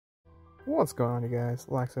What's going on, you guys?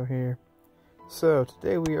 Laxo here. So,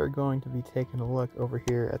 today we are going to be taking a look over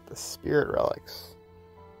here at the Spirit Relics.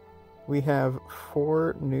 We have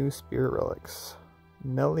 4 new Spirit Relics.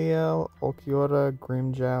 Neliel, Ulquiorra,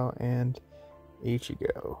 Grimjow, and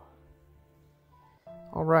Ichigo.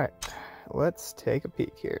 Alright, let's take a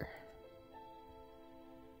peek here.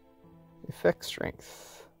 Effect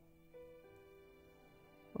Strength.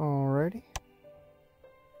 Alrighty.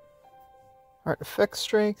 Alright, Effect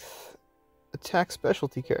Strength. Attack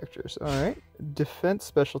specialty characters. Alright. Defense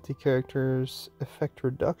specialty characters. Effect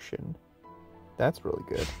reduction. That's really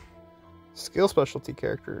good. Skill specialty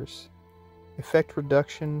characters. Effect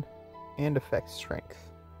reduction and effect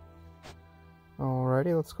strength.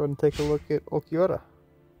 Alrighty, let's go ahead and take a look at Ulquiorra.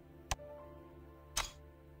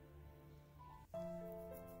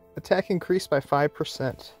 Attack increased by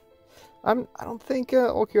 5%. I don't think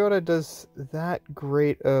Ulquiorra does that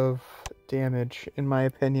great of damage, in my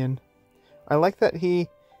opinion. I like that he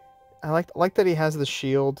has the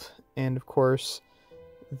shield, and of course,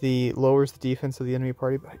 the lowers the defense of the enemy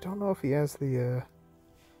party. But I don't know if he has the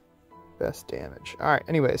best damage. All right.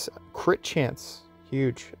 Anyways, crit chance,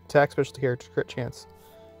 huge. Attack specialty character crit chance.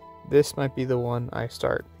 This might be the one I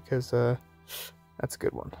start because that's a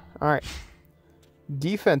good one. All right.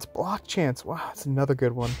 Defense block chance. Wow, that's another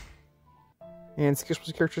good one. And skill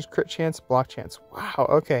specialty characters crit chance, block chance. Wow.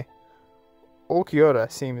 Okay. Ulquiorra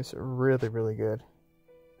seems really, really good.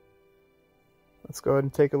 Let's go ahead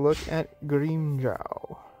and take a look at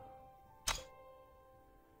Grimjow.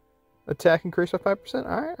 Attack increased by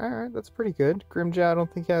 5%. Alright, that's pretty good. Grimjow I don't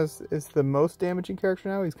think is the most damaging character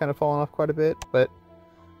now. He's kind of fallen off quite a bit, but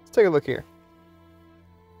let's take a look here.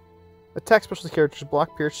 Attack specialty characters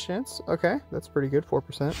block pierce chance. Okay, that's pretty good,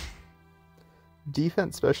 4%.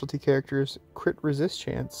 Defense specialty characters crit resist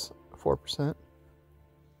chance, 4%.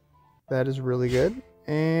 That is really good.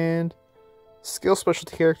 And skill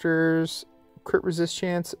specialty characters, crit resist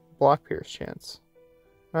chance, block pierce chance.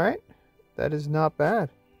 Alright, that is not bad.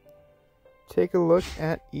 Take a look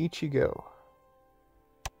at Ichigo.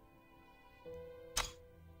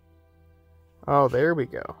 Oh, there we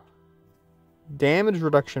go. Damage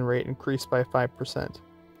reduction rate increased by 5%.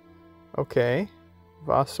 Okay,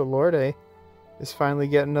 Vasalorde is finally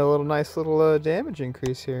getting a nice little damage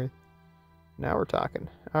increase here. Now we're talking.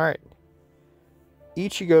 Alright.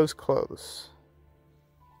 Ichigo's clothes.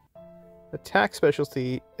 Attack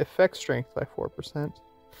specialty, effect strength by 4%.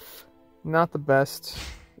 Not the best.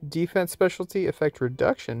 Defense specialty, effect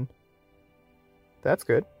reduction. That's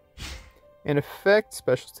good. And effect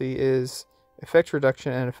specialty is effect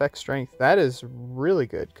reduction and effect strength. That is really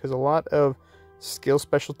good because a lot of skill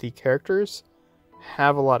specialty characters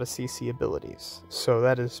have a lot of CC abilities. So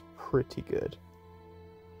that is pretty good.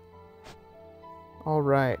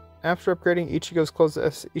 Alright. After upgrading Ichigo's clothes,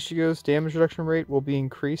 Ichigo's damage reduction rate will be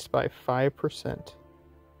increased by 5%.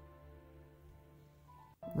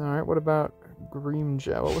 Alright, what about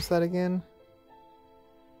Grimjow? What was that again?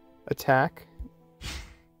 Attack.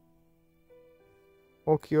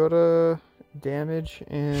 Ulquiorra damage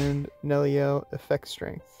and Neliel effect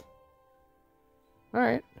strength.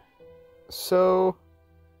 Alright. So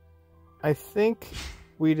I think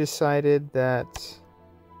we decided that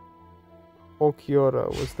Ulquiorra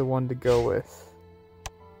was the one to go with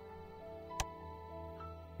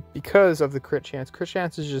because of the crit chance. Crit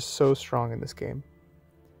chance is just so strong in this game.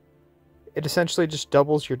 It essentially just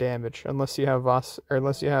doubles your damage unless you have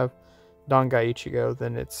Dangai Ichigo,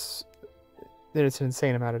 then it's an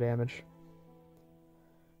insane amount of damage.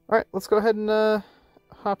 All right, let's go ahead and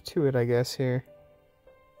hop to it, I guess here.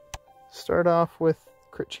 Start off with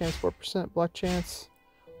crit chance 4%, block chance,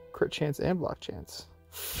 crit chance and block chance.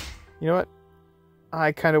 You know what?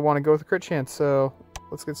 I kind of want to go with the crit chance, so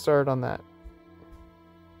let's get started on that.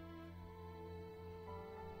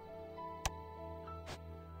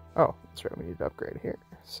 Oh, that's right, we need to upgrade here.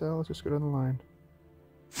 So let's just go down the line.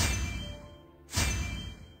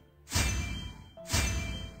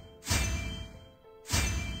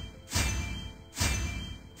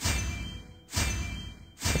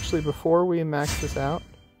 Actually, before we max this out,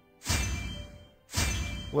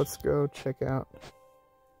 let's go check out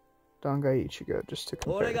Dangai Ichigo just to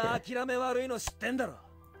compare here.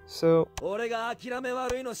 So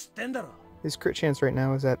his crit chance right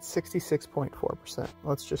now is at 66.4%.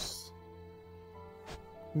 Let's just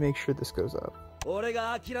make sure this goes up.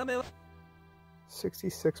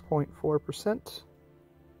 66.4%.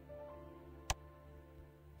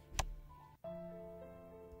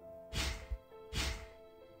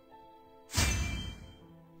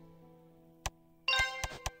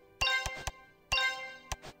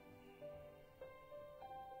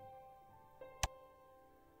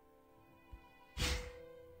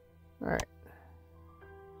 Alright.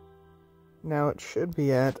 Now it should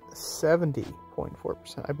be at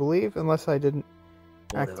 70.4%, I believe, unless I didn't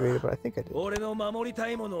activate it, but I think I did. There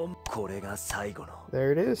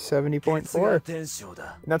it is,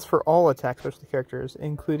 70.4. And that's for all attack specialty characters,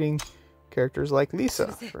 including characters like Lisa,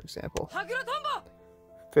 for example.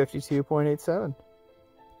 52.87.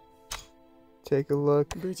 Take a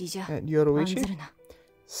look at Yoruichi.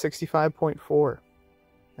 65.4.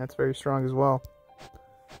 That's very strong as well.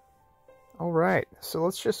 Alright, so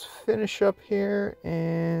let's just finish up here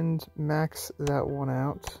and max that one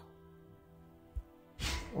out.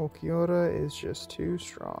 Ulquiorra is just too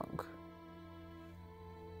strong.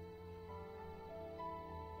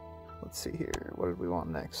 Let's see here. What did we want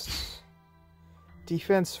next?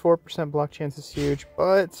 Defense, 4% block chance is huge,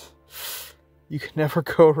 but you can never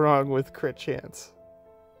go wrong with crit chance.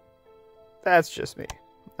 That's just me.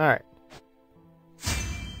 Alright.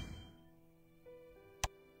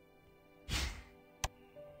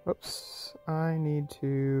 Oops. I need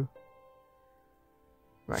to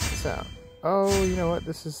max this out. Oh, you know what?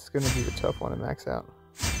 This is going to be the tough one to max out.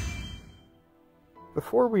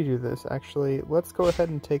 Before we do this, actually, let's go ahead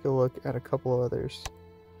and take a look at a couple of others.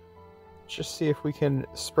 Just see if we can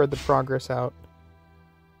spread the progress out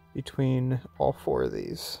between all four of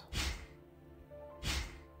these.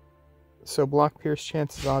 So block pierce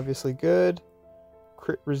chance is obviously good.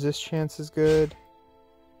 Crit resist chance is good.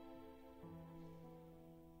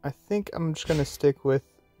 I think I'm just going to stick with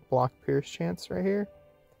block pierce chance right here.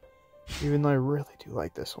 Even though I really do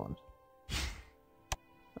like this one.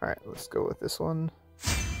 Alright, let's go with this one.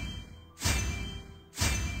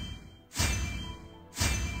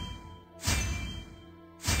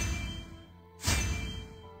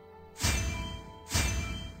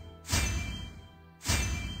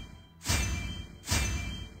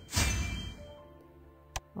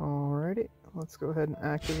 Alrighty, let's go ahead and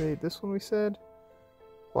activate this one we said.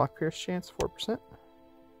 Block pierce chance, 4%.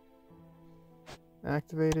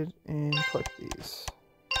 Activated, and click these.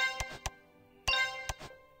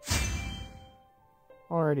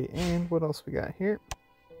 Alrighty, and what else we got here?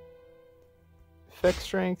 Effect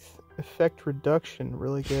strength, effect reduction,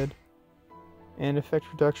 really good. And effect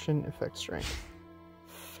reduction, effect strength.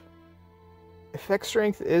 Effect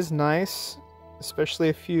strength is nice, especially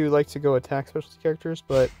if you like to go attack specialty characters,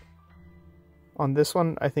 but on this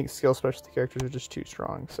one, I think skill specialty characters are just too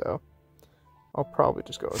strong, so I'll probably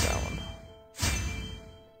just go with that one.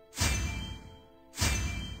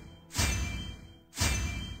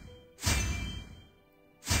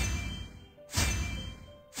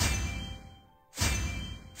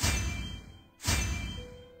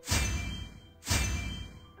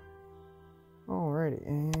 Alrighty,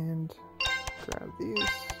 and grab these.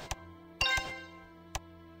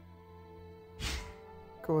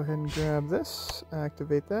 Go ahead and grab this,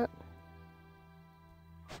 activate that.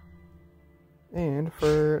 And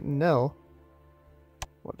for Nell,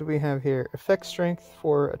 what do we have here? Effect strength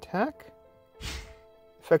for attack.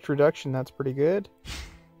 Effect reduction, that's pretty good.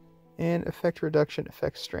 And effect reduction,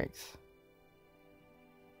 effect strength.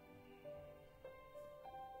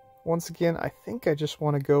 Once again, I think I just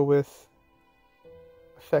want to go with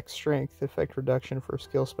effect strength, effect reduction for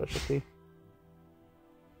skill specialty.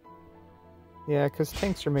 Yeah, because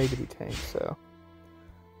tanks are made to be tanked, so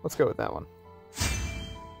let's go with that one.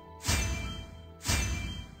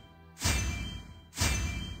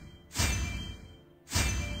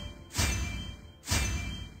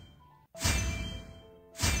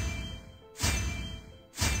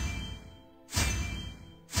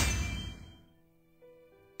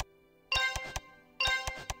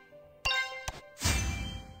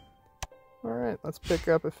 Alright, let's pick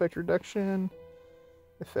up effect reduction,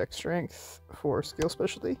 effect strength for skill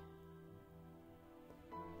specialty.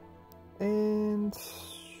 And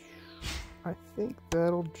I think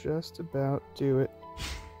that'll just about do it.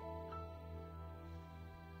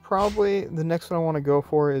 Probably the next one I want to go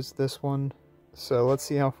for is this one. So let's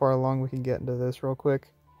see how far along we can get into this real quick.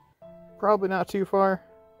 Probably not too far.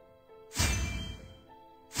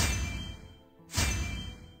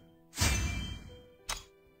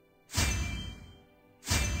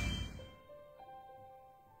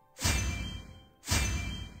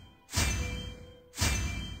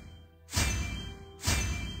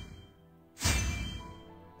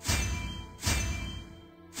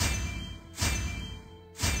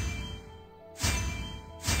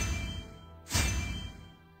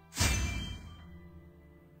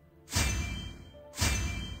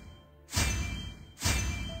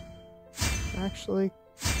 Actually,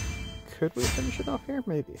 could we finish it off here?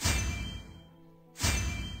 Maybe. It's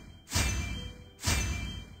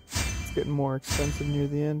getting more expensive near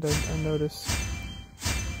the end, I notice.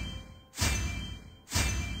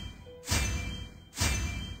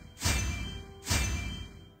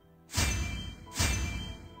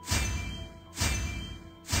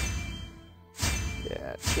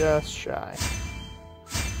 just shy.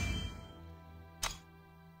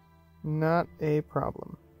 Not a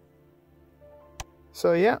problem.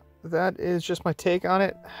 So yeah, that is just my take on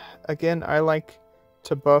it. Again, I like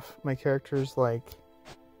to buff my characters like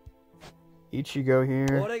Ichigo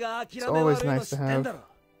here. It's always nice to have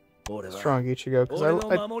strong Ichigo, because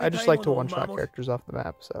I just like to one-shot characters off the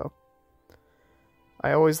map, so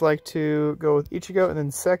I always like to go with Ichigo, and then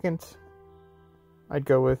second, I'd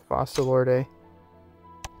go with Vasta Lorde,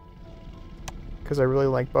 because I really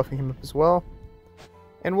like buffing him up as well.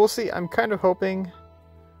 And we'll see, I'm kind of hoping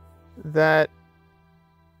that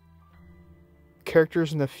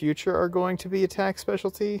characters in the future are going to be attack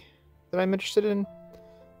specialty that I'm interested in.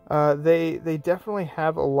 They definitely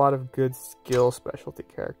have a lot of good skill specialty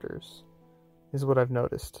characters, is what I've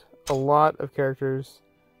noticed. A lot of characters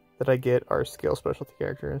that I get are skill specialty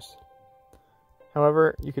characters.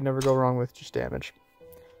 However, you can never go wrong with just damage.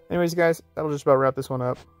 Anyways, guys, that'll just about wrap this one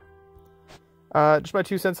up. Just my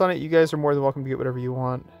 2 cents on it. You guys are more than welcome to get whatever you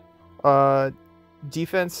want.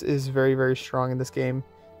 Defense is very, very strong in this game,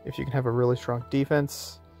 if you can have a really strong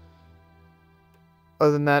defense.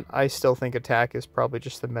 Other than that, I still think attack is probably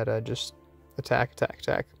just the meta. Just attack, attack,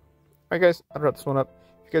 attack. Alright guys, I'll wrap this one up.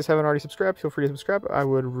 If you guys haven't already subscribed, feel free to subscribe. I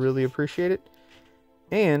would really appreciate it.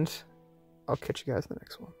 And I'll catch you guys in the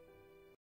next one.